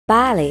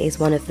Bali is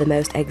one of the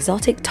most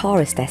exotic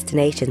tourist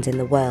destinations in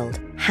the world.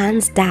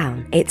 Hands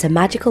down, it's a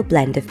magical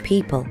blend of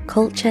people,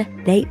 culture,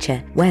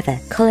 nature, weather,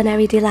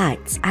 culinary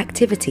delights,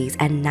 activities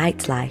and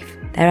nightlife.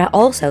 There are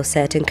also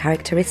certain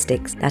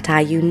characteristics that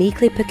are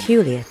uniquely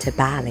peculiar to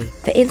Bali.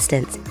 For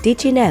instance,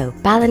 did you know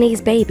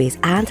Balinese babies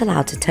aren't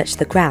allowed to touch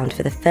the ground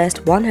for the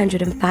first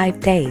 105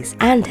 days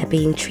and are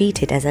being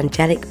treated as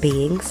angelic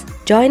beings?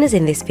 Join us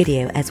in this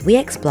video as we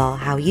explore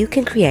how you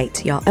can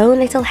create your own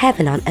little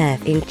heaven on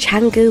earth in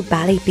Canggu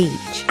Bali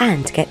Beach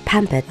and get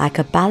pampered like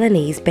a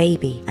Balinese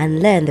baby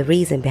and learn the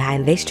reason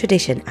behind this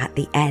tradition at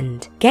the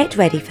end. Get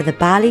ready for the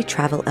Bali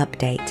travel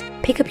update.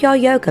 Pick up your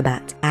yoga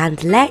mat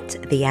and let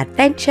the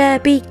adventure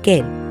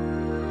begin.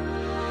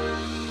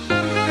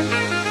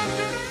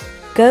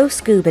 Go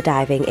scuba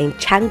diving in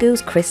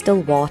Canggu's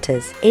crystal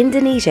waters.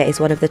 Indonesia is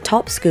one of the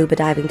top scuba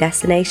diving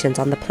destinations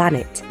on the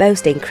planet,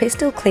 boasting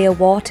crystal clear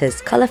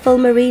waters, colourful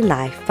marine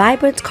life,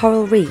 vibrant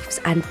coral reefs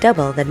and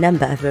double the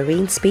number of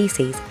marine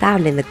species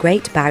found in the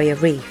Great Barrier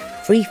Reef.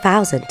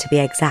 3,000 to be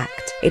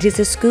exact. It is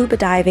a scuba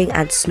diving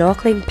and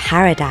snorkeling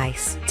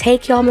paradise.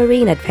 Take your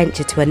marine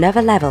adventure to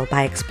another level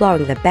by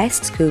exploring the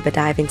best scuba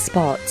diving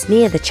spots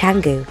near the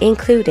Canggu,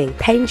 including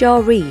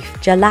Penjor Reef,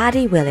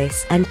 Jaladi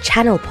Willis and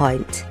Channel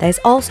Point. There's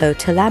also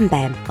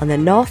Tulambem on the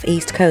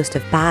northeast coast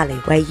of Bali,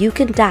 where you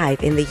can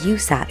dive in the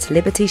USAT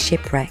Liberty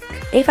shipwreck.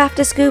 If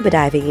after scuba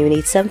diving you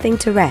need something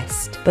to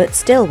rest, but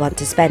still want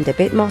to spend a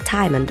bit more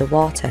time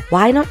underwater,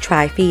 why not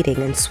try feeding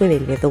and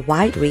swimming with the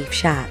white reef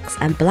sharks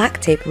and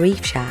blacktip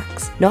reef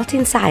sharks, not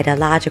inside a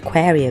large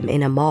aquarium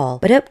in a mall,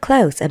 but up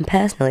close and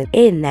personal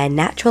in their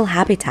natural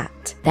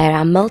habitat. There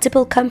are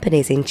multiple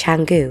companies in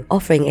Canggu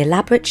offering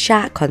elaborate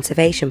shark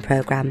conservation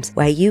programs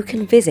where you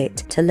can visit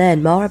to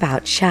learn more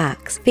about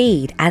sharks,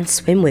 feed and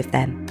swim with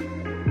them.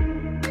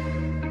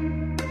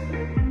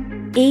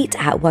 Eat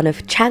at one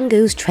of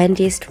Canggu's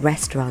trendiest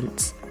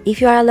restaurants. If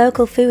you are a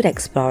local food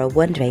explorer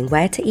wondering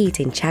where to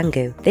eat in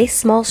Canggu, this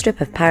small strip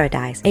of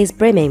paradise is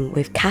brimming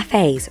with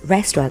cafes,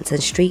 restaurants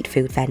and street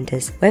food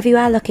vendors. Whether you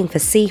are looking for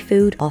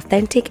seafood,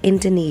 authentic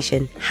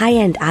Indonesian,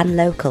 high-end and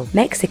local,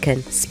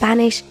 Mexican,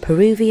 Spanish,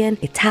 Peruvian,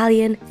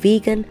 Italian,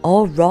 vegan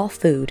or raw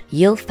food,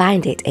 you'll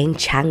find it in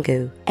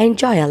Canggu.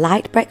 Enjoy a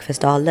light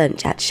breakfast or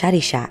lunch at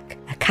Shadi Shack,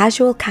 a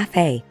casual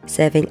cafe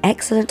serving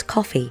excellent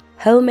coffee,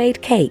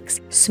 homemade cakes,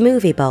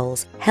 smoothie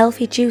bowls,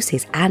 healthy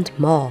juices and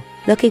more.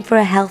 Looking for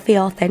a healthy,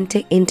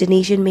 authentic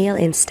Indonesian meal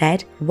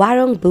instead?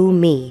 Warung Bu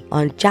Mi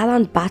on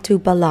Jalan Batu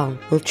Balong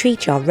will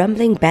treat your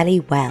rumbling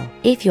belly well.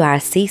 If you are a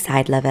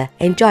seaside lover,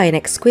 enjoy an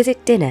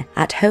exquisite dinner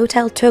at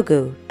Hotel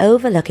Tugu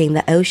overlooking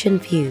the ocean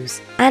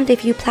views. And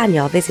if you plan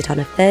your visit on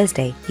a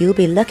Thursday, you'll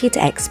be lucky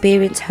to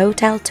experience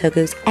Hotel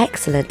Tugu's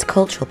excellent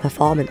cultural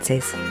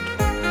performances.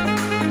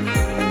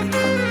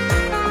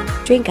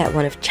 Drink at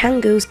one of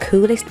Canggu's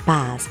coolest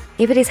bars.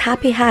 If it is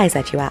happy highs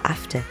that you are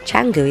after,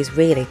 Canggu is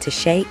really to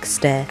shake,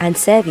 stir and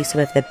serve you some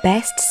of the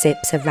best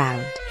sips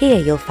around. Here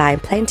you'll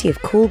find plenty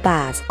of cool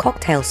bars,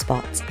 cocktail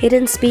spots,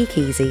 hidden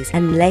speakeasies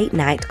and late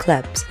night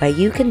clubs where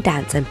you can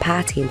dance and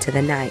party into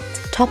the night.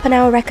 Top on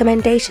our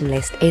recommendation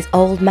list is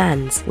Old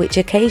Man's, which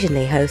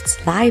occasionally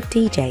hosts live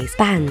DJs,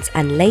 bands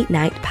and late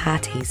night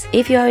parties.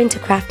 If you are into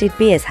crafted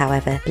beers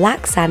however,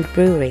 Black Sand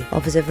Brewery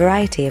offers a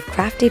variety of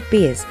crafted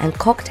beers and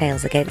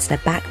cocktails against a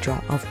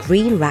backdrop of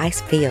green rice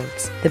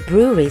fields. The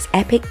brewery's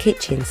epic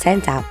kitchen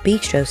sent out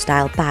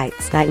bistro-style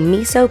bites like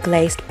miso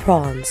glazed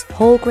prawns,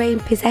 whole grain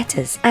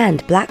pizzettas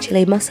and black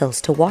chili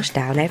mussels to wash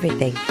down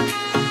everything.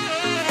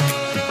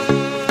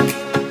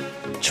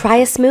 Try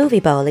a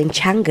smoothie bowl in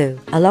Canggu.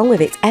 Along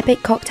with its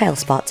epic cocktail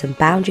spots and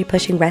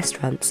boundary-pushing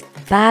restaurants,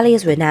 Bali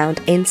is renowned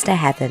Insta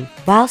heaven.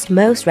 Whilst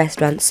most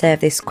restaurants serve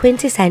this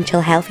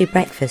quintessential healthy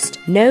breakfast,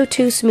 no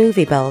two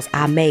smoothie bowls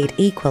are made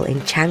equal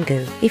in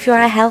Canggu. If you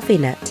are a healthy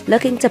nut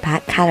looking to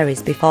pack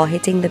calories before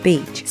hitting the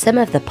beach, some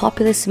of the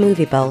popular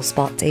smoothie bowl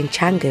spots in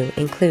Canggu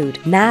include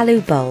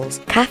Nalu Bowls,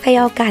 Cafe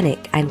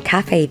Organic and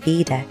Cafe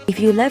Vida. If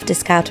you love to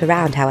scout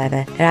around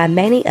however, there are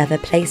many other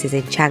places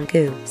in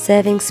Canggu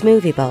serving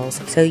smoothie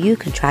bowls so you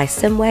can try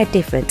somewhere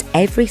different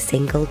every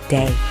single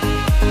day.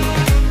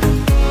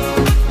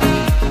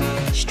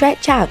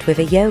 Stretch out with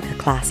a yoga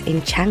class in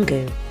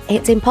Canggu.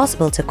 It's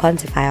impossible to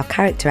quantify or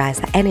characterize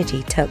the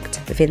energy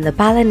tucked within the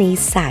Balinese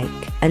psyche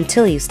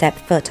until you step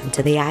foot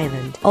onto the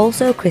island.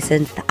 Also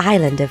christened the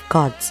Island of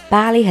Gods,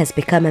 Bali has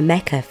become a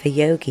mecca for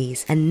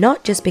yogis, and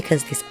not just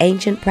because this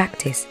ancient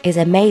practice is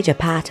a major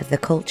part of the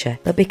culture,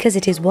 but because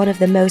it is one of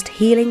the most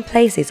healing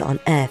places on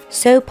earth.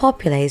 So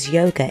popular is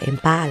yoga in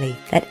Bali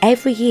that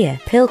every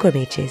year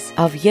pilgrimages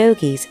of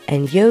yogis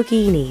and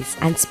yoginis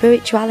and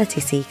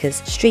spirituality seekers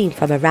stream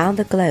from around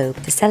the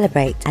globe to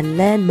celebrate and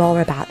learn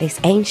more about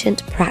this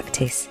ancient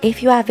practice.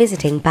 If you are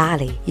visiting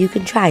Bali, you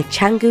can try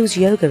Canggu's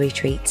yoga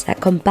retreats that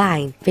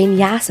combine training,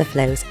 vinyasa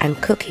flows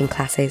and cooking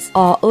classes,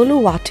 or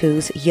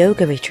Uluwatu's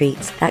yoga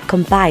retreats that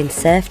combine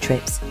surf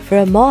trips. For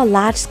a more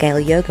large-scale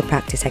yoga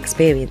practice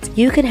experience,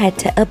 you can head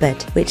to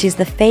Ubud, which is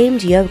the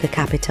famed yoga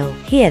capital.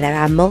 Here there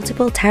are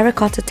multiple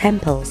terracotta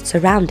temples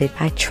surrounded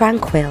by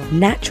tranquil,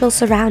 natural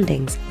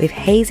surroundings with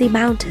hazy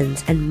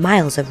mountains and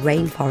miles of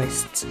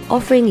rainforests,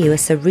 offering you a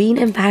serene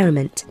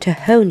environment to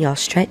hone your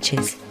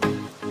stretches.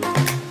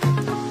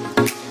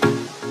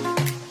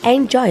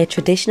 Enjoy a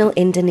traditional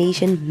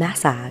Indonesian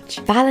massage.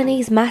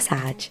 Balinese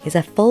massage is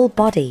a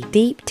full-body,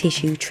 deep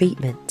tissue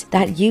treatment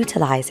that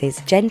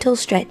utilizes gentle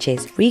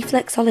stretches,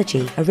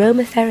 reflexology,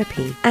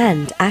 aromatherapy,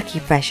 and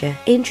acupressure.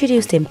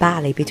 Introduced in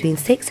Bali between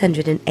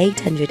 600 and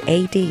 800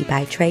 AD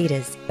by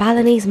traders,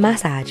 Balinese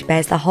massage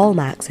bears the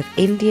hallmarks of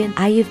Indian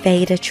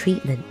Ayurveda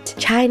treatment,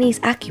 Chinese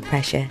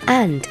acupressure,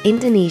 and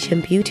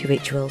Indonesian beauty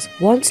rituals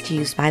once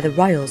used by the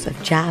royals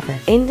of Java.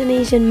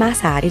 Indonesian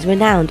massage is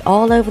renowned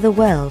all over the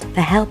world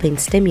for helping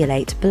stimulate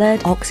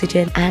blood,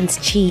 oxygen, and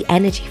qi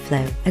energy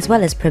flow, as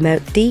well as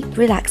promote deep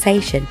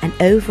relaxation and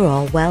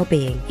overall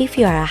well-being. If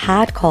you are a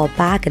hardcore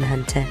bargain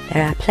hunter,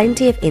 there are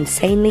plenty of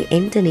insanely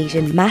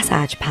Indonesian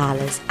massage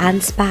parlors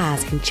and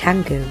spas in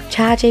Canggu,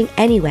 charging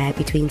anywhere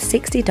between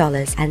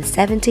 $60 and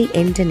 70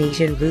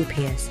 Indonesian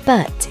rupiahs.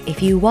 But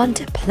if you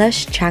want a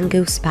plush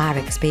Canggu spa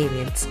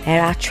experience,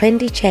 there are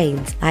trendy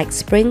chains like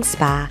Spring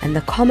Spa and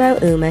the Como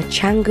Uma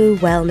Canggu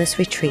Wellness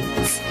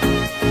Retreats.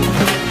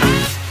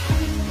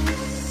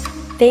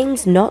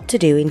 Things not to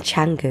do in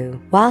Canggu.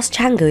 Whilst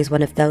Canggu is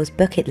one of those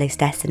bucket list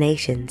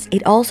destinations,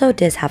 it also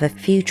does have a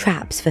few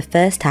traps for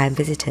first-time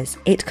visitors.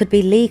 It could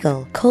be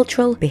legal,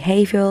 cultural,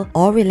 behavioural,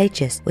 or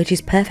religious, which is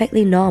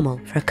perfectly normal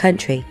for a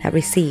country that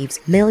receives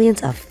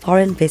millions of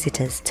foreign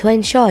visitors. To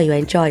ensure you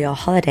enjoy your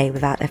holiday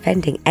without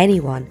offending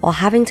anyone or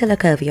having to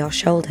look over your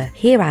shoulder,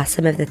 here are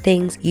some of the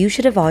things you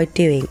should avoid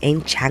doing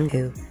in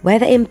Canggu.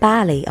 Whether in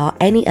Bali or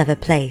any other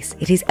place,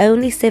 it is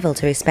only civil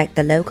to respect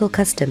the local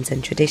customs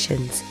and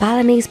traditions.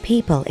 Balinese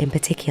people in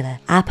particular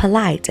are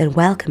polite and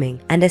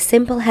welcoming, and a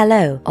simple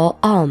hello or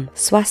Om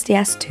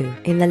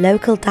Swastiastu in the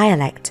local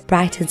dialect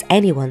brightens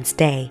anyone's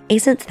day.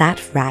 Isn't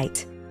that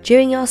right?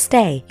 During your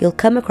stay, you'll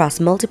come across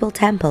multiple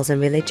temples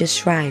and religious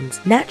shrines.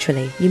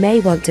 Naturally, you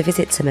may want to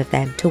visit some of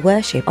them to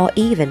worship or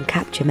even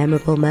capture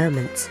memorable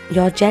moments.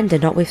 Your gender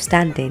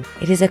notwithstanding,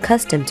 it is a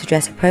custom to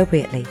dress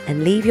appropriately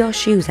and leave your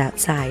shoes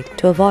outside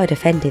to avoid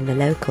offending the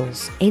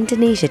locals.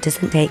 Indonesia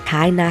doesn't take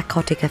high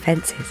narcotic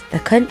offences.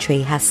 The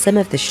country has some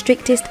of the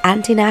strictest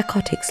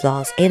anti-narcotics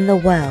laws in the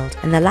world,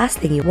 and the last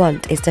thing you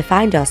want is to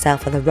find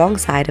yourself on the wrong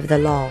side of the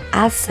law.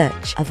 As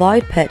such,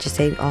 avoid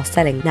purchasing or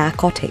selling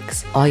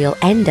narcotics, or you'll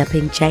end up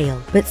in jail.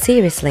 But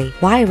seriously,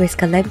 why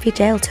risk a lengthy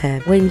jail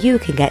term when you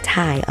can get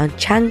high on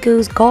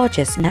Canggu's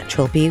gorgeous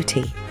natural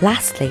beauty?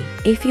 Lastly,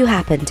 if you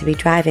happen to be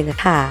driving a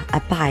car, a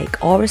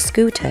bike, or a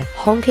scooter,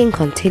 honking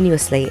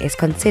continuously is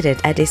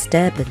considered a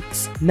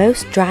disturbance.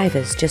 Most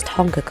drivers just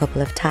honk a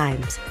couple of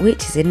times,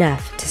 which is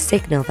enough to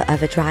signal for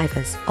other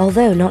drivers.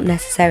 Although not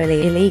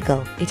necessarily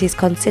illegal, it is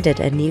considered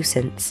a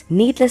nuisance.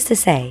 Needless to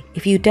say,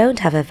 if you don't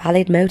have a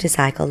valid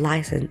motorcycle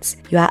license,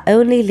 you are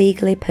only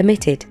legally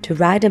permitted to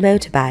ride a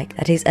motorbike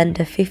that is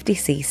under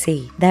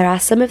 50cc. There are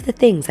some of the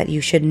things that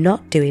you should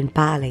not do in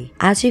Bali.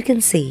 As you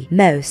can see,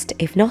 most,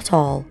 if not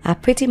all, are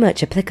pretty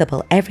much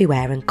applicable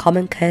everywhere and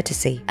common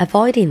courtesy.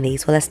 Avoiding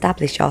these will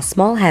establish your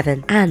small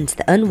heaven and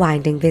the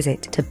unwinding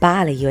visit to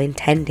Bali you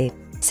intended.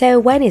 So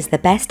when is the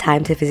best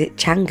time to visit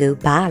Canggu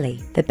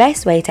Bali? The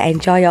best way to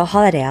enjoy your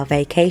holiday or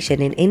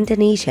vacation in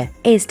Indonesia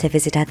is to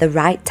visit at the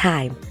right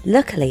time.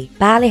 Luckily,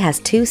 Bali has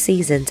 2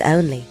 seasons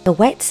only, the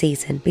wet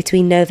season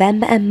between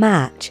November and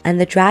March and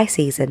the dry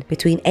season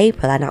between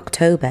April and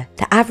October.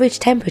 The average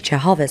temperature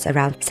hovers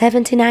around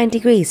 79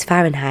 degrees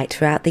Fahrenheit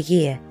throughout the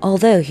year,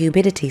 although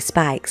humidity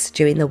spikes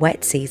during the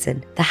wet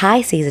season. The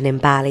high season in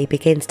Bali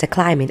begins to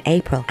climb in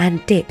April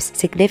and dips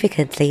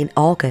significantly in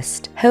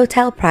August.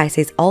 Hotel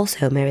prices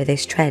also mirror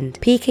this trend,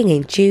 peaking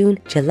in June,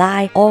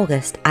 July,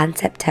 August and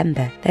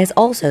September. There's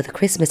also the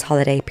Christmas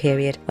holiday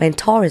period when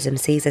tourism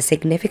sees a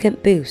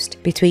significant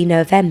boost between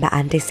November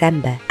and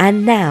December.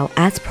 And now,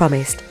 as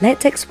promised,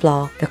 let's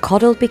explore the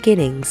coddled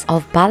beginnings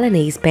of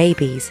Balinese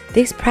babies.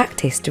 This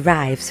practice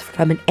derives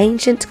from an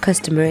ancient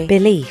customary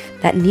belief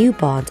that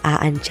newborns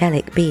are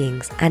angelic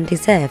beings and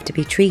deserve to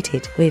be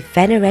treated with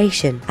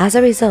veneration. As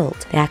a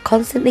result, they are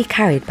constantly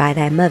carried by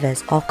their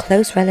mothers or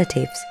close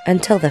relatives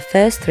until the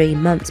first 3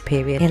 months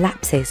period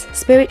elapses.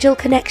 Spiritual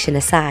connection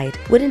aside,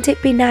 wouldn't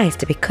it be nice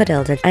to be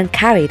cuddled and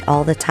carried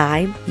all the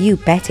time? You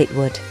bet it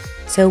would.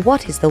 So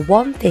what is the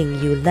one thing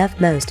you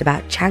love most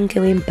about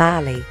Canggu in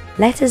Bali?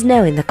 Let us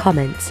know in the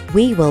comments.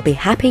 We will be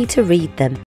happy to read them.